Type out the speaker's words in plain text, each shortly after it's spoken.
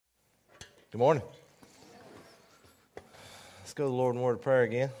Good morning. Let's go to the Lord in word of prayer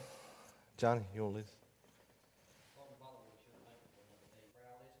again. Johnny, you want to lead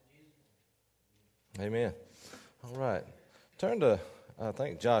us? Amen. All right. Turn to, I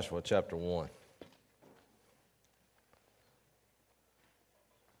think, Joshua chapter 1.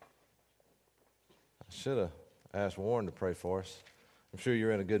 I should have asked Warren to pray for us. I'm sure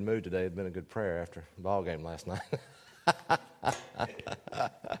you're in a good mood today. It's been a good prayer after the ball game last night.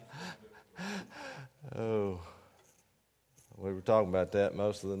 Oh, we were talking about that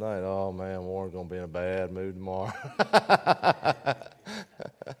most of the night. Oh, man, Warren's going to be in a bad mood tomorrow.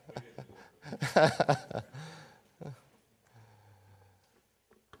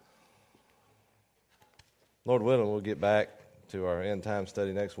 Lord willing, we'll get back to our end time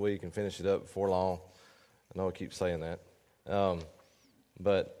study next week and finish it up before long. I know I keep saying that.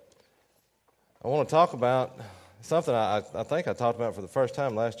 But I want to talk about something I think I talked about for the first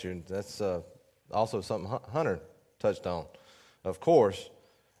time last year. That's also something Hunter touched on. Of course,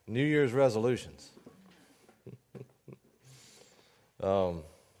 New Year's resolutions. I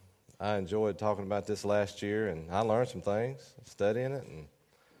enjoyed talking about this last year, and I learned some things studying it, and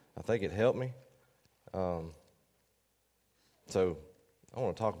I think it helped me. So I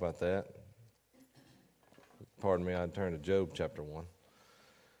want to talk about that. Pardon me, I'd turn to Job chapter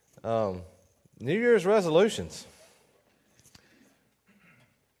 1. New Year's resolutions.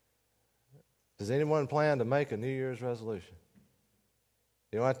 Does anyone plan to make a New Year's resolution?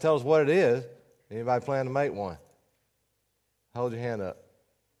 You don't have to tell us what it is. Anybody plan to make one? Hold your hand up.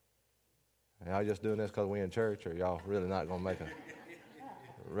 Y'all just doing this because we in church, or y'all really not going to make a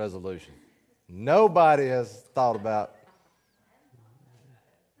resolution? Nobody has thought about.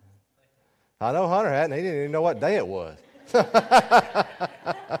 I know Hunter hadn't. He didn't even know what day it was.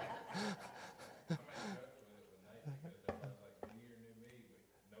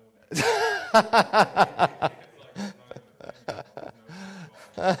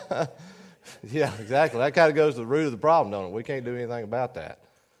 Yeah, exactly. That kind of goes to the root of the problem, don't it? We can't do anything about that.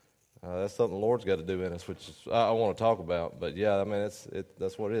 That's something the Lord's got to do in us, which is, I want to talk about. But yeah, I mean, that's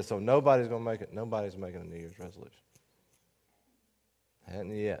what it is. So nobody's going to make it. Nobody's making a New Year's resolution.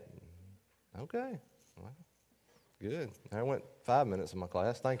 Hadn't yet. Okay. Well, good. I went 5 minutes in my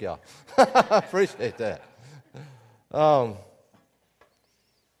class. Thank y'all. Appreciate that.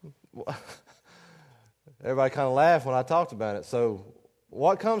 Everybody kind of laughed when I talked about it. So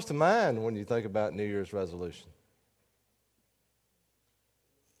what comes to mind when you think about New Year's resolution?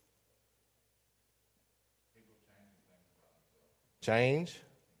 Change.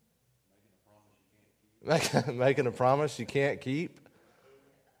 Making a promise you can't keep.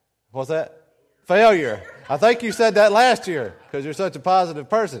 What's that? Failure. I think you said that last year because you're such a positive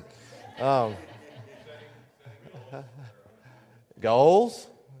person. Goals.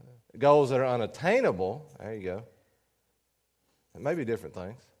 Goals that are unattainable. There you go. It may be different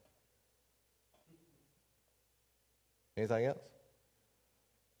things. Anything else?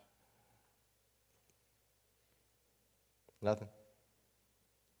 Nothing?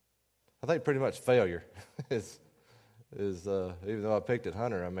 I think pretty much failure is even though I picked at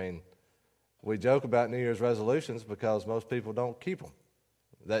Hunter, I mean, we joke about New Year's resolutions because most people don't keep them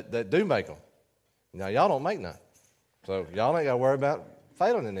that do make them. Now, y'all don't make none. So y'all ain't got to worry about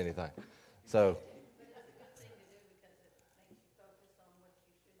failing in anything. So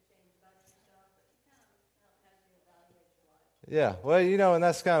yeah, well, and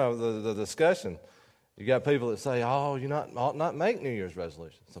that's kind of the discussion. You got people that say, "Oh, you ought not make New Year's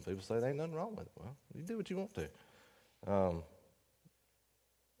resolutions." Some people say there ain't nothing wrong with it. Well, you do what you want to.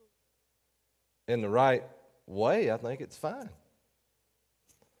 In the right way, I think it's fine.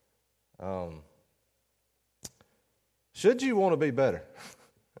 Should you want to be better?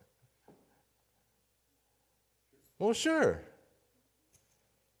 Well, sure.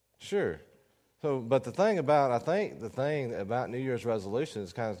 So, but the thing about New Year's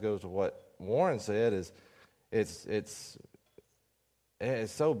resolutions kind of goes to what Warren said is, it's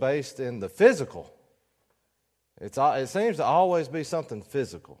so based in the physical. It seems to always be something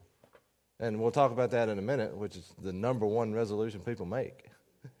physical, and we'll talk about that in a minute. Which is the number one resolution people make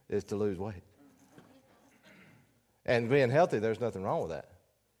is to lose weight. And being healthy, there's nothing wrong with that.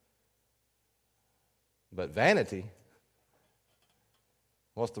 But vanity.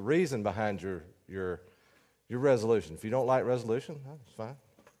 What's the reason behind your resolution? If you don't like resolution, that's fine.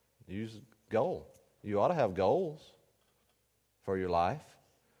 Use a goal. You ought to have goals for your life.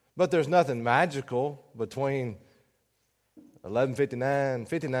 But there's nothing magical between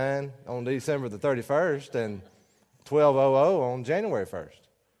 11:59 on December the 31st and 12:00 on January 1st.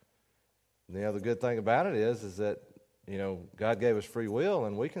 And the other good thing about it is that God gave us free will,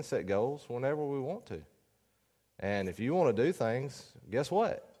 and we can set goals whenever we want to. And if you want to do things, guess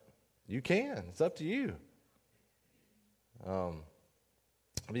what? You can. It's up to you. But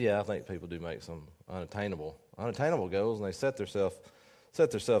yeah, I think people do make some unattainable goals, and they set themselves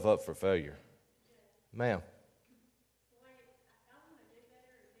up for failure. Ma'am.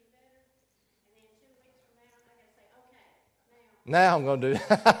 Now I'm going to do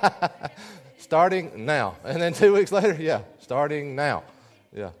starting now. And then 2 weeks later, yeah, starting now.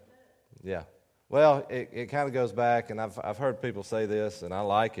 Yeah. Well, it kind of goes back, and I've heard people say this, and I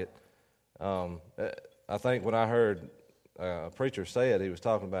like it. I think when I heard a preacher say it, he was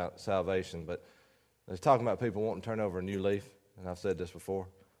talking about salvation, but he was talking about people wanting to turn over a new leaf, and I've said this before.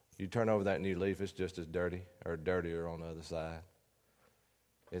 You turn over that new leaf, it's just as dirty or dirtier on the other side.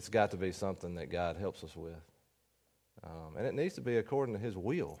 It's got to be something that God helps us with. And it needs to be according to His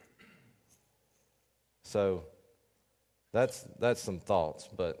will. So that's some thoughts.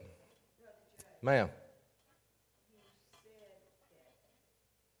 But, ma'am.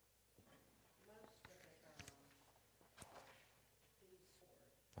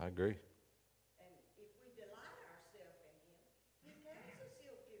 I agree. And if we delight ourselves in Him, He can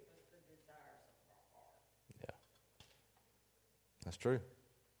still give us the desires of our heart. Yeah. That's true.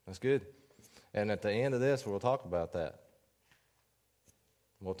 That's good. And at the end of this, we'll talk about that.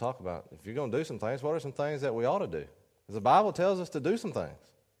 We'll talk about, if you're going to do some things, what are some things that we ought to do? Because the Bible tells us to do some things.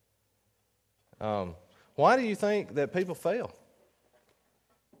 Why do you think that people fail?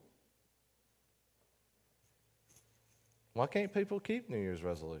 Why can't people keep New Year's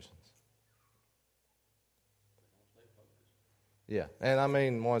resolutions? Yeah, and I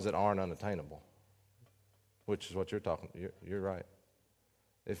mean ones that aren't unattainable, which is what you're talking. You're right.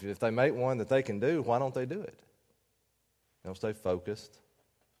 If they make one that they can do, why don't they do it? They'll stay focused.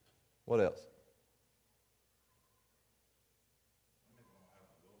 What else?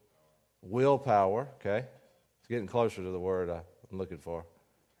 Willpower, okay. It's getting closer to the word I'm looking for.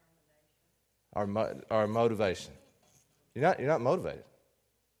 Our motivation. You're not motivated.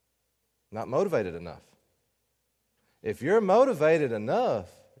 Not motivated enough. If you're motivated enough,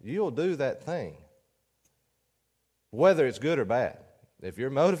 you'll do that thing. Whether it's good or bad. If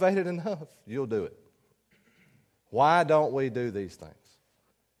you're motivated enough, you'll do it. Why don't we do these things?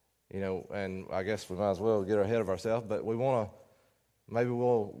 And I guess we might as well get ahead of ourselves, but we want to, maybe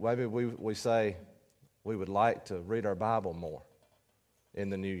we say we would like to read our Bible more in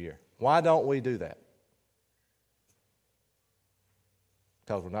the new year. Why don't we do that?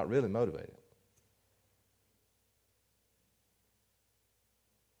 Because we're not really motivated.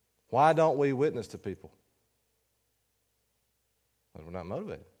 Why don't we witness to people? Because we're not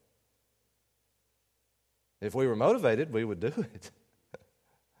motivated. If we were motivated, we would do it.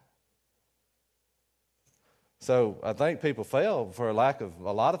 So I think people fail for a lack of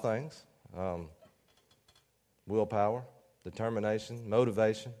a lot of things. Willpower, determination,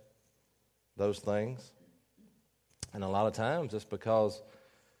 motivation, those things. And a lot of times it's because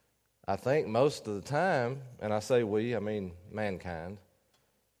I think most of the time, and I say we, I mean mankind,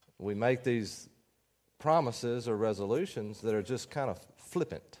 we make these promises or resolutions that are just kind of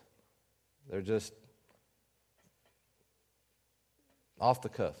flippant. They're just off the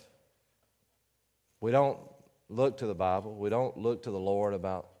cuff. We don't look to the Bible. We don't look to the Lord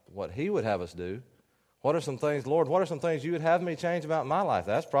about what He would have us do. What are some things, Lord, what are some things you would have me change about my life?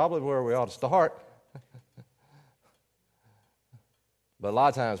 That's probably where we ought to start. But a lot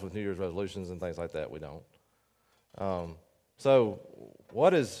of times with New Year's resolutions and things like that, we don't. So what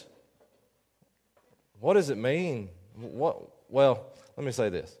does it mean? Well, let me say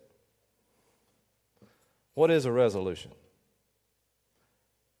this. What is a resolution?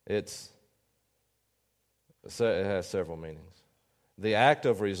 It has several meanings. The act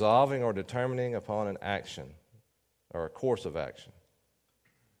of resolving or determining upon an action or a course of action.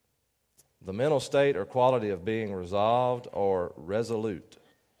 The mental state or quality of being resolved or resolute.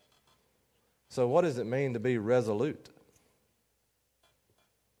 So what does it mean to be resolute?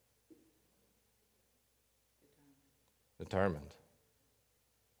 Determined.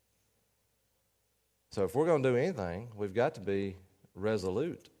 So if we're going to do anything, we've got to be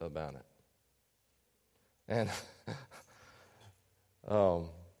resolute about it. And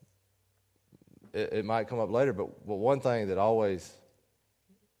it might come up later, but one thing that always,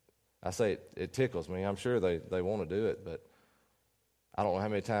 I say it tickles me. I'm sure they want to do it, but I don't know how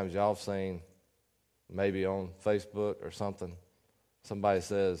many times y'all have seen, maybe on Facebook or something, somebody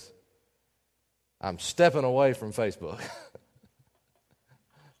says, I'm stepping away from Facebook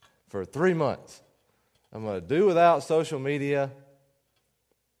for 3 months. I'm going to do without social media.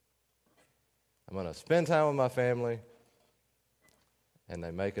 I'm going to spend time with my family. and they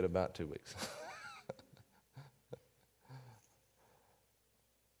make it about 2 weeks.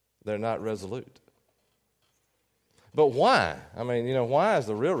 They're not resolute. But why? I mean, why is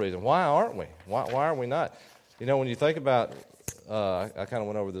the real reason? Why aren't we? Why are we not? When you think about, I kind of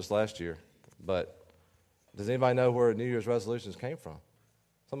went over this last year, but does anybody know where New Year's resolutions came from?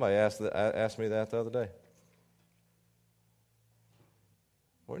 Somebody asked me that the other day.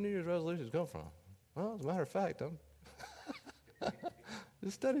 Where do New Year's resolutions come from? Well, as a matter of fact,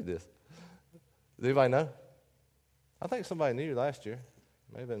 just studied this. Does anybody know? I think somebody knew last year.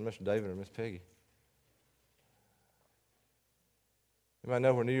 Maybe Mr. David or Miss Peggy. Anybody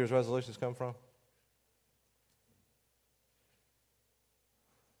know where New Year's resolutions come from?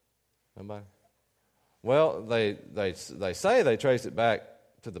 Nobody? Well, they say they trace it back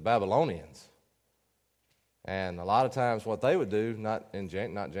to the Babylonians. And a lot of times what they would do, not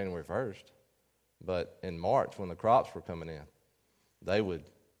January 1st, but in March when the crops were coming in, they'd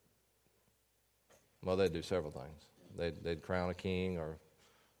do several things. They'd crown a king or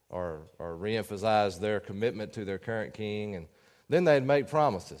reemphasize their commitment to their current king, and then they'd make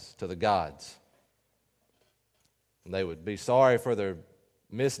promises to the gods. And they would be sorry for their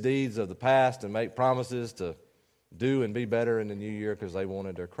misdeeds of the past and make promises to do and be better in the new year because they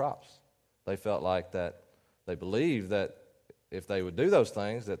wanted their crops. They felt like that, they believed that if they would do those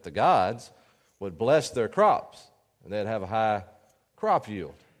things, that the gods would bless their crops and they'd have a high crop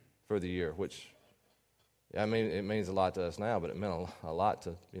yield for the year, which, I mean, it means a lot to us now, but it meant a lot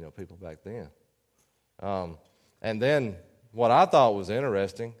to people back then. And then what I thought was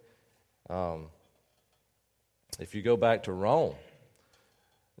interesting, if you go back to Rome,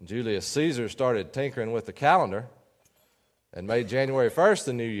 Julius Caesar started tinkering with the calendar and made January 1st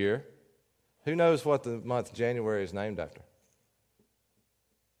the new year. Who knows what the month January is named after?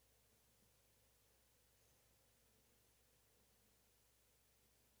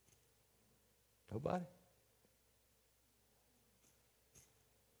 Nobody?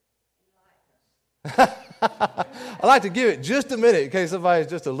 I like to give it just a minute in case somebody's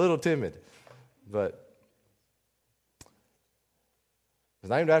just a little timid. But it's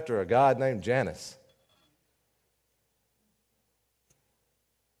named after a god named Janus.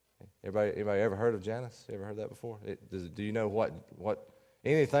 Anybody ever heard of Janus? You ever heard that before? Do you know what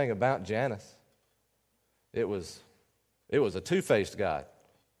anything about Janus? It was a two-faced god.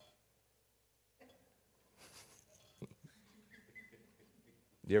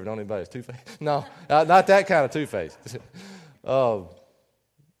 You ever known anybody who's two-faced? No, not that kind of two-faced. To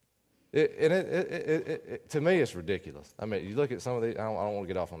me, it's ridiculous. I mean, you look at some of these, I don't want to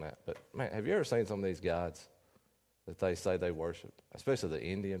get off on that, but man, have you ever seen some of these gods that they say they worship, especially the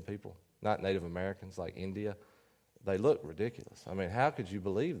Indian people, not Native Americans like India? They look ridiculous. I mean, how could you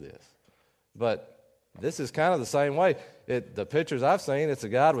believe this? But this is kind of the same way. The pictures I've seen, it's a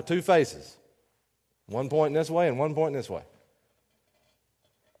god with two faces, one pointing this way and one pointing this way.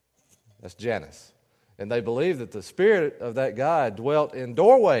 That's Janus. And they believe that the spirit of that god dwelt in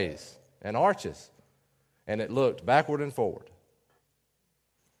doorways and arches, and it looked backward and forward.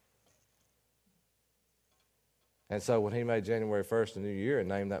 And so when he made January 1st a new year and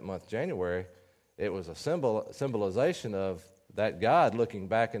named that month January, it was a symbolization of that God looking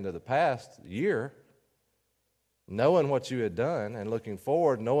back into the past year, knowing what you had done, and looking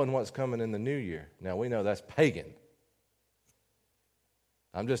forward, knowing what's coming in the new year. Now, we know that's pagan.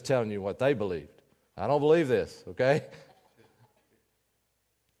 I'm just telling you what they believed. I don't believe this, okay?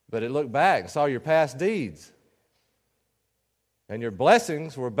 But it looked back and saw your past deeds. And your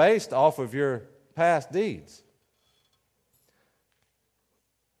blessings were based off of your past deeds.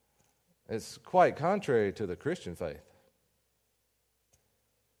 It's quite contrary to the Christian faith.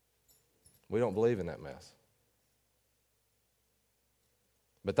 We don't believe in that mess.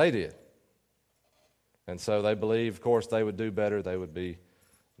 But they did. And so they believed, of course, they would do better, they would be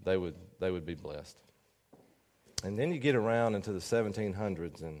blessed. And then you get around into the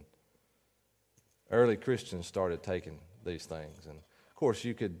 1700s, and early Christians started taking these things. And of course,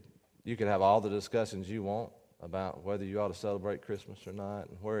 you could have all the discussions you want about whether you ought to celebrate Christmas or not,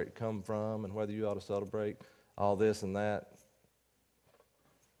 and where it come from, and whether you ought to celebrate all this and that.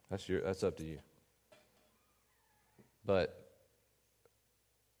 That's up to you. But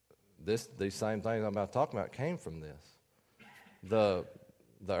these same things I'm about to talk about came from this.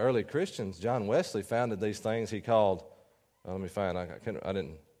 The early Christians, John Wesley founded these things he called,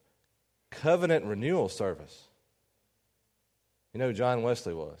 covenant renewal service. You know who John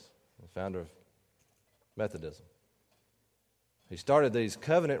Wesley was? The founder of Methodism. He started these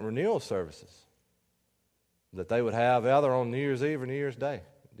covenant renewal services that they would have either on New Year's Eve or New Year's Day.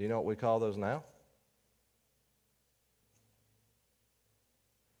 Do you know what we call those now?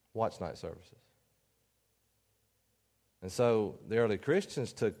 watch night services. And so the early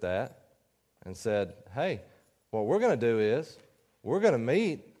Christians took that and said, hey, what we're going to do is we're going to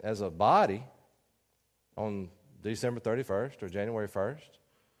meet as a body on December 31st or January 1st.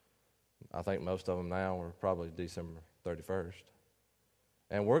 I think most of them now are probably December 31st.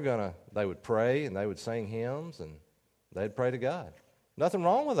 And they would pray and they would sing hymns and they'd pray to God. Nothing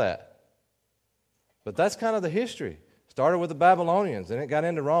wrong with that. But that's kind of the history. Started with the Babylonians and it got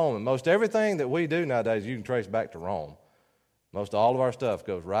into Rome. And most everything that we do nowadays you can trace back to Rome. Most all of our stuff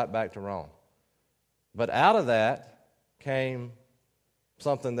goes right back to Rome. But out of that came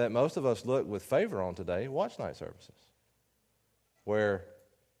something that most of us look with favor on today, watch night services, where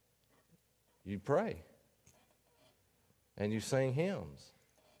you pray and you sing hymns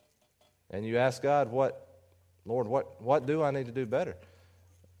and you ask God, Lord, what do I need to do better?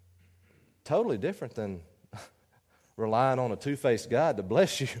 Totally different than relying on a two-faced God to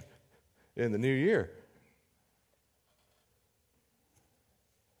bless you in the new year.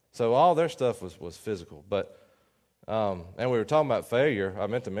 So all their stuff was physical. But and we were talking about failure. I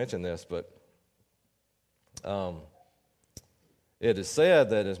meant to mention this, but it is said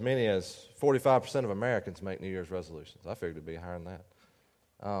that as many as 45% of Americans make New Year's resolutions. I figured it'd be higher than that.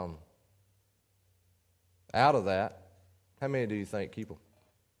 Out of that, how many do you think keep them?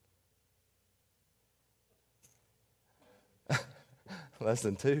 Less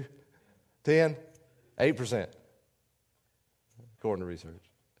than 2? 10? 8%, according to research.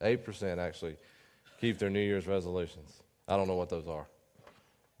 8% actually keep their New Year's resolutions. I don't know what those are.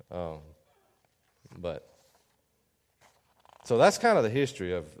 But so that's kind of the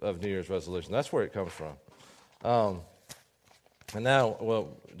history of New Year's resolution. That's where it comes from. And now,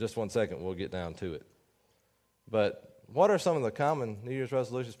 well, just one second, we'll get down to it. But what are some of the common New Year's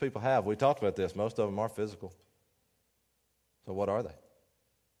resolutions people have? We talked about this. Most of them are physical. So what are they?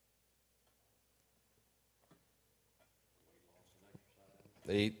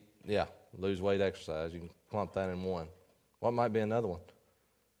 Lose weight, exercise. You can clump that in one. What might be another one?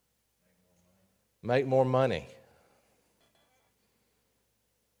 Make more money.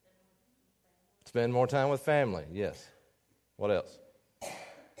 Spend more time with family. Yes. What else?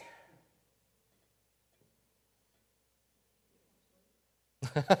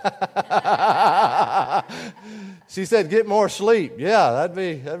 She said, "Get more sleep." Yeah, that'd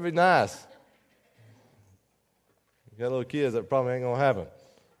be nice. You got little kids, that probably ain't gonna happen. Is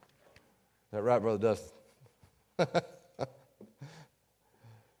that right, Brother Dustin?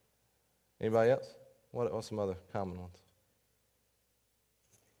 Anybody else? What's some other common ones?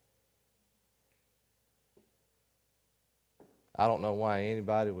 I don't know why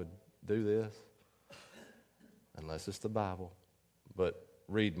anybody would do this unless it's the Bible, but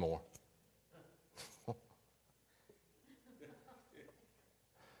read more.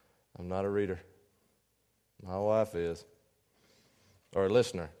 I'm not a reader. My wife is. Or a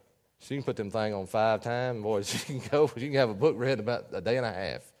listener. She can put them thing on 5 times. Boy, she can have a book read in about a day and a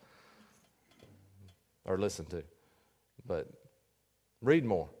half. Or listen to. But read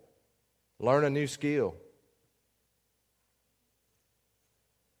more. Learn a new skill.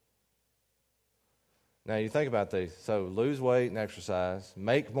 Now you think about these. So lose weight and exercise.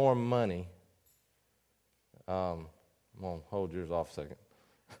 Make more money. I'm going to hold yours off a second.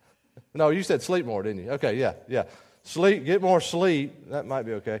 No, you said sleep more, didn't you? Okay, yeah. Sleep, get more sleep. That might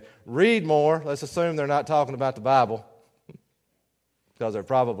be okay. Read more. Let's assume they're not talking about the Bible, because they're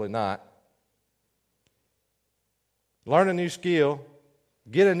probably not. Learn a new skill.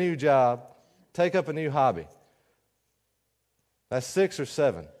 Get a new job. Take up a new hobby. That's 6 or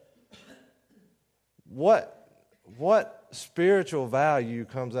 7. What spiritual value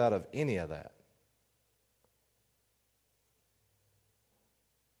comes out of any of that?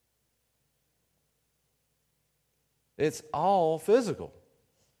 It's all physical.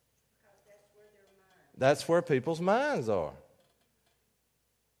 That's where people's minds are.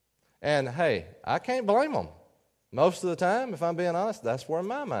 And hey, I can't blame them. Most of the time, if I'm being honest, that's where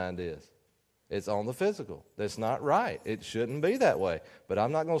my mind is. It's on the physical. That's not right. It shouldn't be that way. But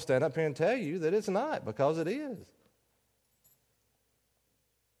I'm not going to stand up here and tell you that it's not, because it is.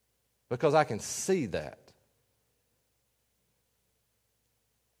 Because I can see that.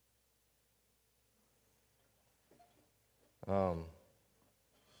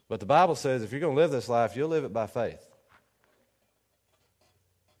 But the Bible says if you're going to live this life, you'll live it by faith.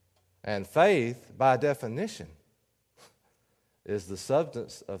 And faith, by definition, is the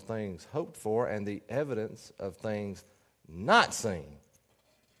substance of things hoped for and the evidence of things not seen.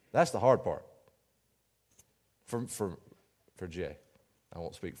 That's the hard part. For Jay. I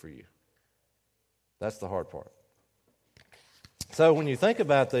won't speak for you. That's the hard part. So when you think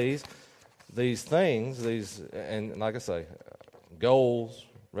about these things, and like I say, goals,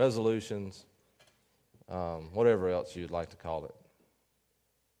 resolutions, whatever else you'd like to call it.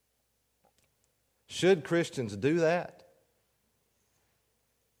 Should Christians do that?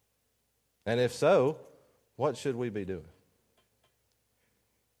 And if so, what should we be doing?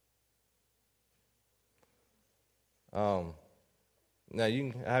 Now,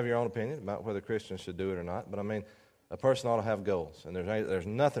 you can have your own opinion about whether Christians should do it or not, but I mean, a person ought to have goals, and there's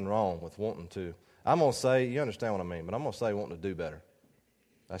nothing wrong with wanting to. I'm going to say, you understand what I mean, but I'm going to say wanting to do better.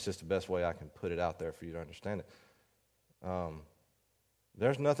 That's just the best way I can put it out there for you to understand it.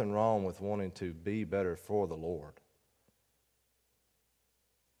 There's nothing wrong with wanting to be better for the Lord.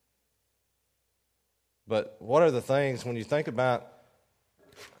 But what are the things, when you think about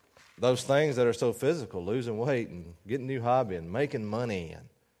those things that are so physical, losing weight and getting a new hobby and making money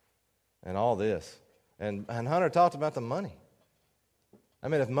and all this? And Hunter talked about the money. I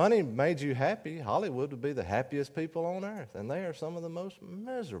mean, if money made you happy, Hollywood would be the happiest people on earth, and they are some of the most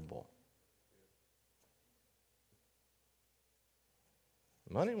miserable.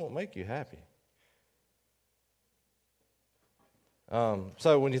 Money won't make you happy.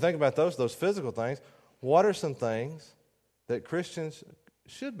 So when you think about those physical things, what are some things that Christians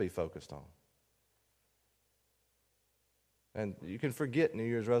should be focused on? And you can forget New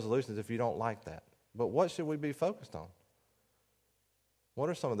Year's resolutions if you don't like that. But what should we be focused on? What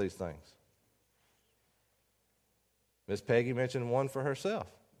are some of these things? Miss Peggy mentioned one for herself.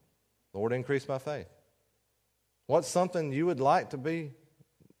 Lord, increase my faith. What's something you would like to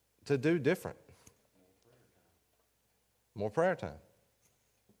do different? More prayer time.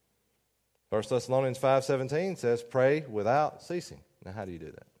 1 Thessalonians 5:17 says, pray without ceasing. Now, how do you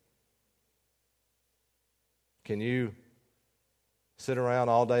do that? Can you sit around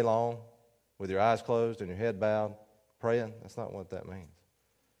all day long with your eyes closed and your head bowed, praying? That's not what that means.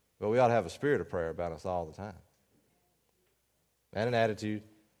 But we ought to have a spirit of prayer about us all the time. And an attitude.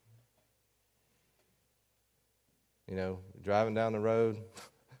 You know, driving down the road,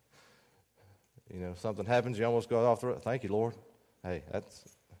 something happens, you almost go off the road. Thank you, Lord. Hey,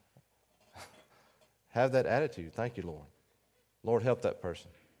 have that attitude. Thank you, Lord. Lord, help that person.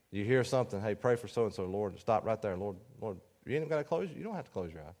 You hear something, hey, pray for so-and-so, Lord. Stop right there. Lord, you ain't got to close. You don't have to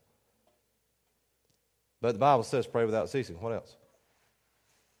close your eyes. But the Bible says pray without ceasing. What else?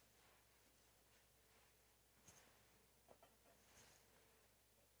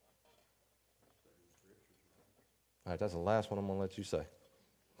 All right, that's the last one I'm going to let you say.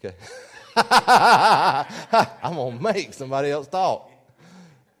 Okay. I'm going to make somebody else talk.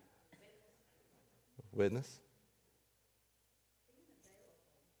 Witness.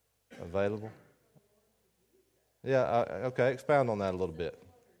 Available. Yeah, okay, expound on that a little bit.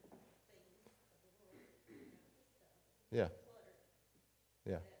 Yeah.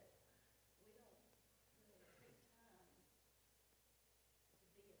 Yeah.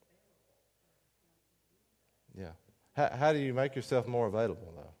 Yeah. How do you make yourself more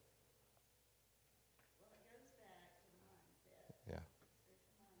available, though? Yeah.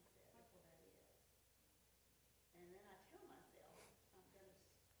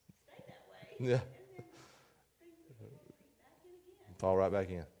 Yeah. Fall right back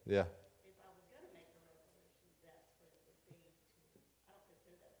in. Yeah.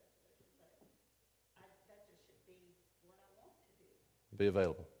 Be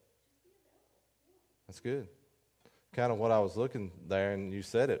available. That's good. Kind of what I was looking there, and you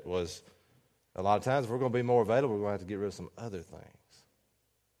said it, was a lot of times if we're going to be more available, we're going to have to get rid of some other things.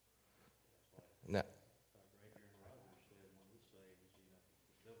 Now,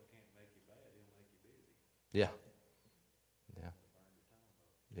 yeah. Yeah.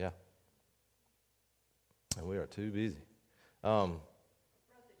 Yeah. And we are too busy. Brother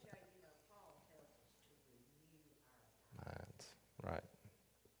Jay, Paul tells us to renew our mind. Minds. Right.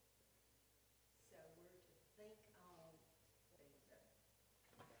 So we're to think on things that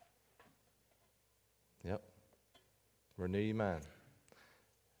Yep. Renew your mind.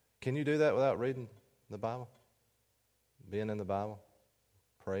 Can you do that without reading the Bible? Being in the Bible?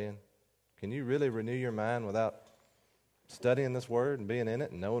 Praying? Can you really renew your mind without studying this Word and being in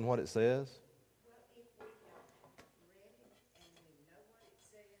it and knowing what it says? Well, if we have read it and we know what it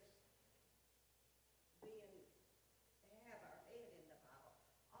says, have our head in the Bible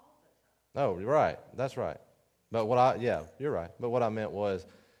all the time. Oh, you're right. That's right. But you're right. But what I meant was,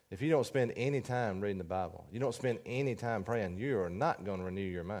 if you don't spend any time reading the Bible, you don't spend any time praying, you are not going to renew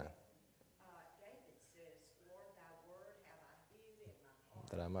your mind. David says, Lord, thy word have I hid in my heart,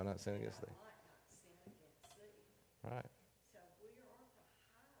 That I might not sin against thee. I might not sin against thee. Right. So we are to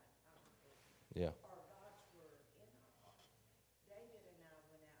hide our word, Yeah. or God's word in our heart.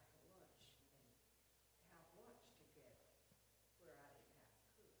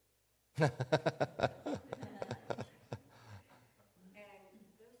 And the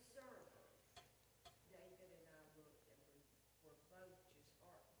server, David and I looked, and we were both just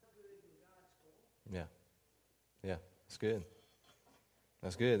good in God's glory. Yeah. Yeah. That's good.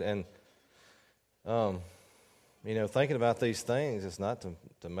 That's good. And, thinking about these things, it's not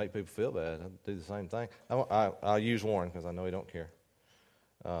to make people feel bad. I do the same thing. I'll use Warren because I know he don't care.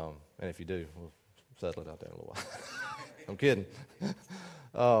 And if you do, we'll settle it out there in a little while. I'm kidding.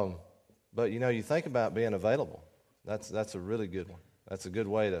 But, you think about being available. That's a really good one. That's a good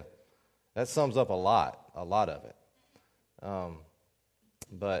way that sums up a lot of it.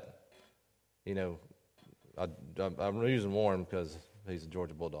 But, I'm using Warren because he's a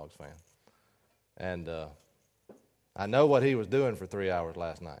Georgia Bulldogs fan. And I know what he was doing for 3 hours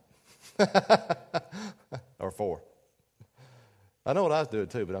last night. Or 4. I know what I was doing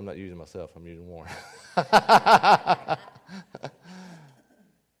too, but I'm not using myself. I'm using Warren.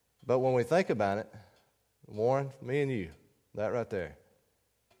 But when we think about it, Warren, me and you, that right there,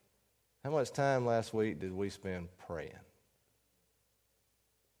 how much time last week did we spend praying?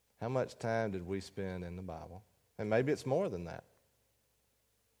 How much time did we spend in the Bible? And maybe it's more than that.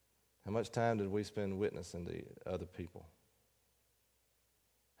 How much time did we spend witnessing to other people?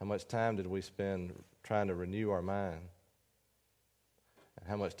 How much time did we spend trying to renew our mind? And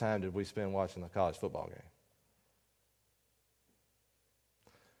how much time did we spend watching a college football game?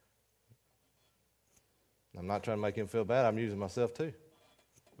 I'm not trying to make him feel bad. I'm using myself too.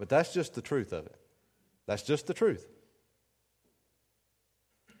 But that's just the truth of it. That's just the truth.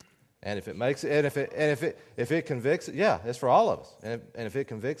 And if it makes it, and if it convicts it, yeah, it's for all of us. And if it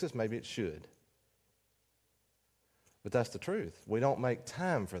convicts us, maybe it should. But that's the truth. We don't make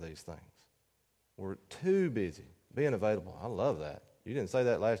time for these things. We're too busy being available. I love that. You didn't say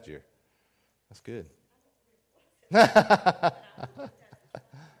that last year. That's good.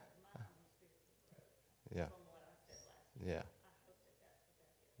 Yeah. Yeah.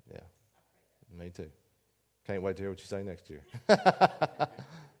 Yeah. Me too. Can't wait to hear what you say next year.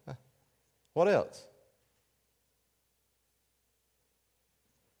 What else?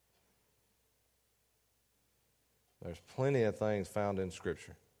 There's plenty of things found in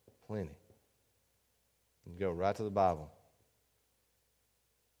Scripture. Plenty. You go right to the Bible.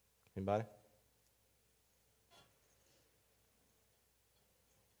 Anybody?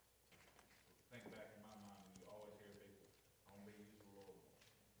 Think back in my mind, you always hear people, I want to be used of the Lord.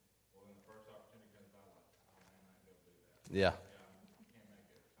 Well, then the first opportunity comes by, like, oh man, I ain't going to do that. Yeah. I can't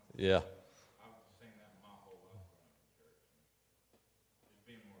make it. Yeah. I've seen that my whole life growing up in church. And just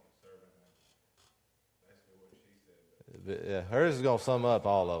being more of a servant, and basically what she said. Yeah. Hers is going to sum up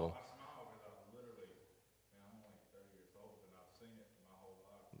all of them. I smile because I literally, I'm only 30 years old, and I've seen it my whole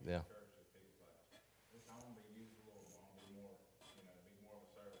life. Yeah. In church, just people's like, I want to be used of the Lord. I want to be more, be more of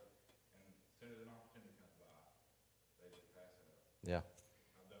a servant. And as soon as an opportunity comes by, they just pass it up. Yeah.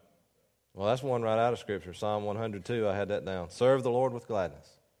 I've done it myself. Well, that's one right out of Scripture. Psalm 102, I had that down. Serve the Lord with gladness.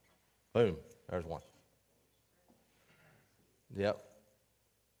 Boom. There's one. Yep.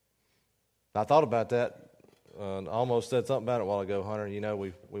 I thought about that. Almost said something about it a while ago, Hunter.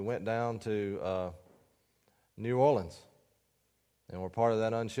 We went down to New Orleans, and we're part of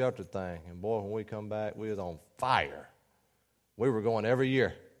that unsheltered thing. And boy, when we come back, we was on fire. We were going every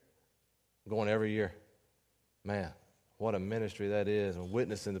year. Man, what a ministry that is, and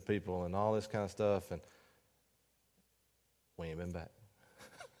witnessing to people and all this kind of stuff. And we ain't been back.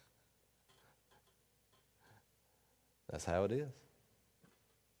 That's how it is.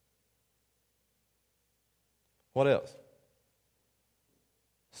 What else?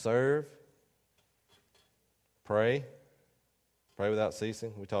 Serve. Pray. Pray without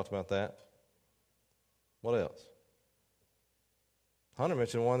ceasing. We talked about that. What else? Hunter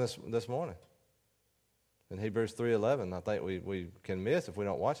mentioned one this morning. In Hebrews 3:11, I think we can miss if we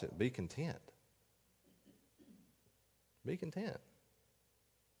don't watch it. Be content. Be content.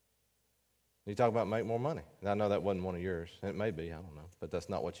 You talk about make more money. And I know that wasn't one of yours. It may be, I don't know. But that's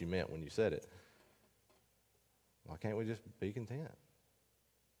not what you meant when you said it. Why can't we just be content?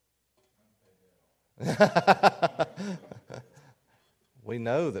 We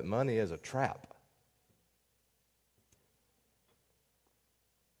know that money is a trap.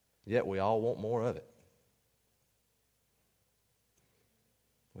 Yet we all want more of it.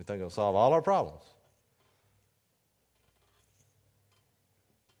 We think it'll solve all our problems.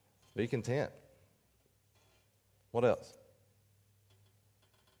 Be content. What else?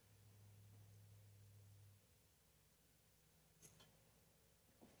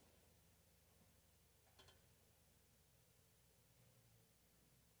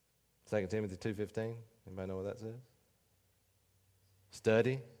 Second Timothy 2:15. Anybody know what that says?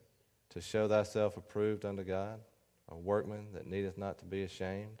 Study to show thyself approved unto God, a workman that needeth not to be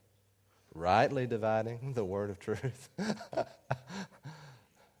ashamed, rightly dividing the word of truth.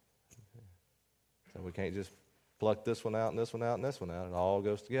 So we can't just pluck this one out and this one out and this one out. It all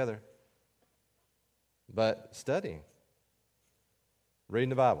goes together. But studying, reading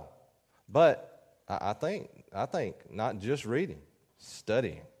the Bible. But I think not just reading,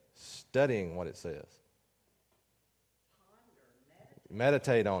 studying what it says.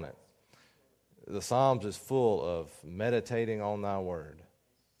 Meditate on it. The Psalms is full of meditating on thy word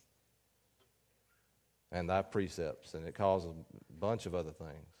and thy precepts, and it calls a bunch of other things.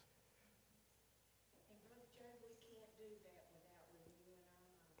 And Brother Joe, we can't do that without renewing our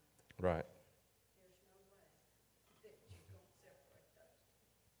mind. Right. There's no way that you don't separate those.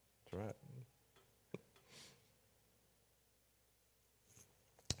 That's right.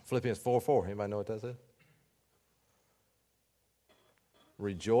 Philippians 4:4. Anybody know what that says?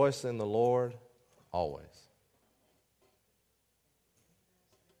 Rejoice in the Lord always.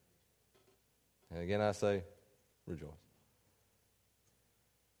 And again I say, rejoice.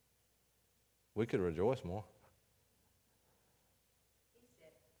 We could rejoice more. He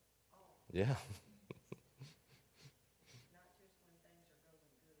said, all, Yeah. not just when things are going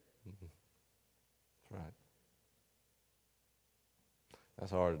good. That's right.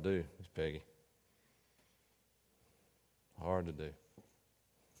 That's hard to do, Miss Peggy. Hard to do.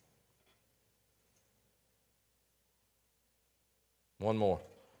 One more.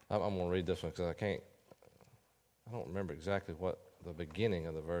 I'm going to read this one because I don't remember exactly what the beginning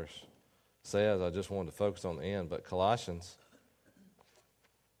of the verse says. I just wanted to focus on the end. But Colossians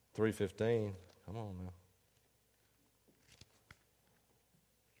 3:15, come on now.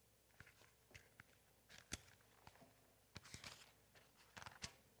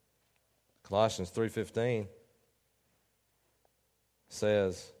 Colossians 3:15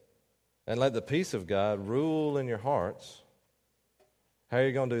 says, and let the peace of God rule in your hearts. How are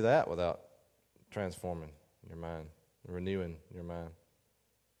you going to do that without transforming your mind, renewing your mind?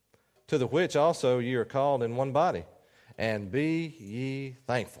 To the which also ye are called in one body, and be ye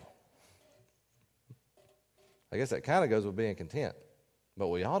thankful. I guess that kind of goes with being content, but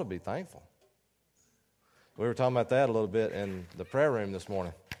we ought to be thankful. We were talking about that a little bit in the prayer room this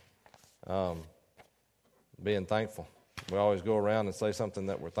morning. Being thankful. We always go around and say something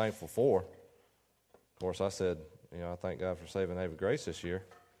that we're thankful for. Of course, I said, I thank God for saving Ava Grace this year.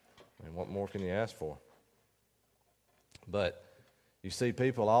 I mean, what more can you ask for? But you see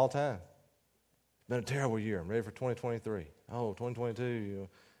people all the time. It's been a terrible year. I'm ready for 2023. Oh, 2022.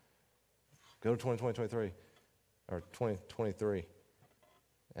 Go to 2023 or 2023.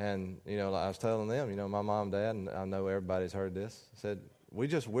 And, I was telling them, my mom, dad, and I know everybody's heard this, said, we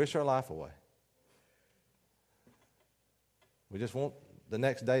just wish our life away. We just want the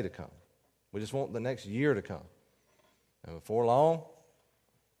next day to come. We just want the next year to come. And before long,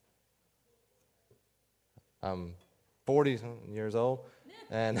 I'm 40 years old,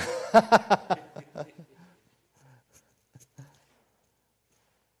 and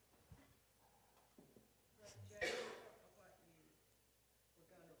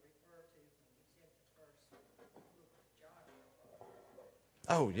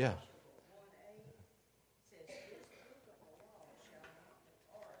oh yeah.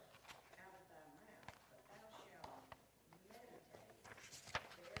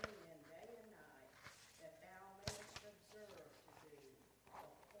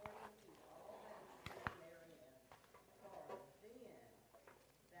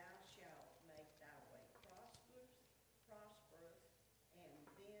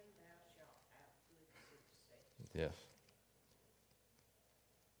 Yes.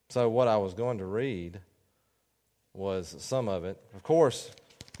 So what I was going to read was some of it. Of course,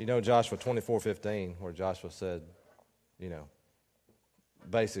 Joshua 24:15, where Joshua said,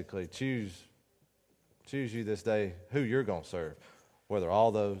 basically choose you this day who you're going to serve, whether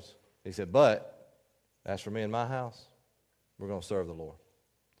all those. He said, but as for me and my house, we're going to serve the Lord.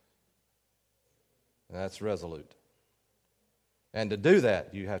 And that's resolute. And to do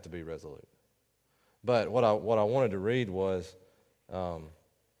that, you have to be resolute. But what I wanted to read was,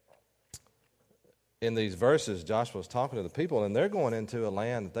 in these verses, Joshua was talking to the people, and they're going into a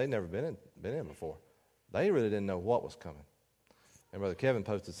land that they'd never been in before. They really didn't know what was coming. And Brother Kevin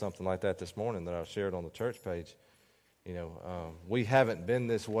posted something like that this morning that I shared on the church page. We haven't been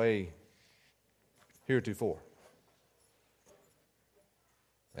this way heretofore.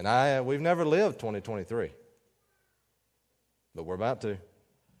 And we've never lived 2023. But we're about to.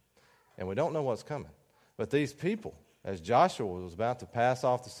 And we don't know what's coming. But these people, as Joshua was about to pass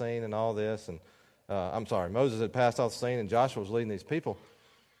off the scene and all this, and Moses had passed off the scene and Joshua was leading these people,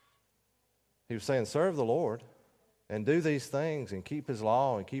 He was saying, serve the Lord and do these things and keep his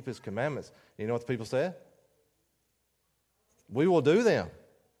law and keep his commandments. You know what the people said? We will do them.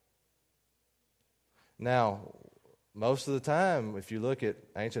 Now, most of the time, if you look at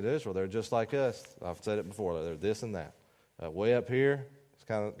ancient Israel, they're just like us. I've said it before. They're this and that. Way up here, it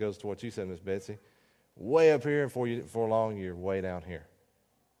kind of goes to what you said, Miss Betsy. Way up here, and before long, you're way down here.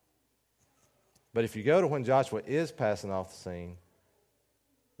 But if you go to when Joshua is passing off the scene,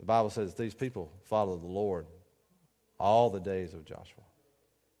 the Bible says these people followed the Lord all the days of Joshua.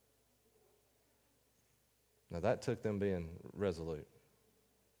 Now that took them being resolute.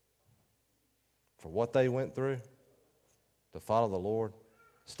 For what they went through, to follow the Lord,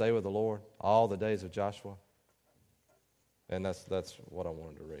 stay with the Lord all the days of Joshua. And that's what I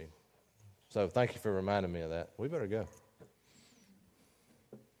wanted to read. So thank you for reminding me of that. We better go.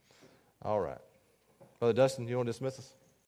 All right. Brother Dustin, you want to dismiss us?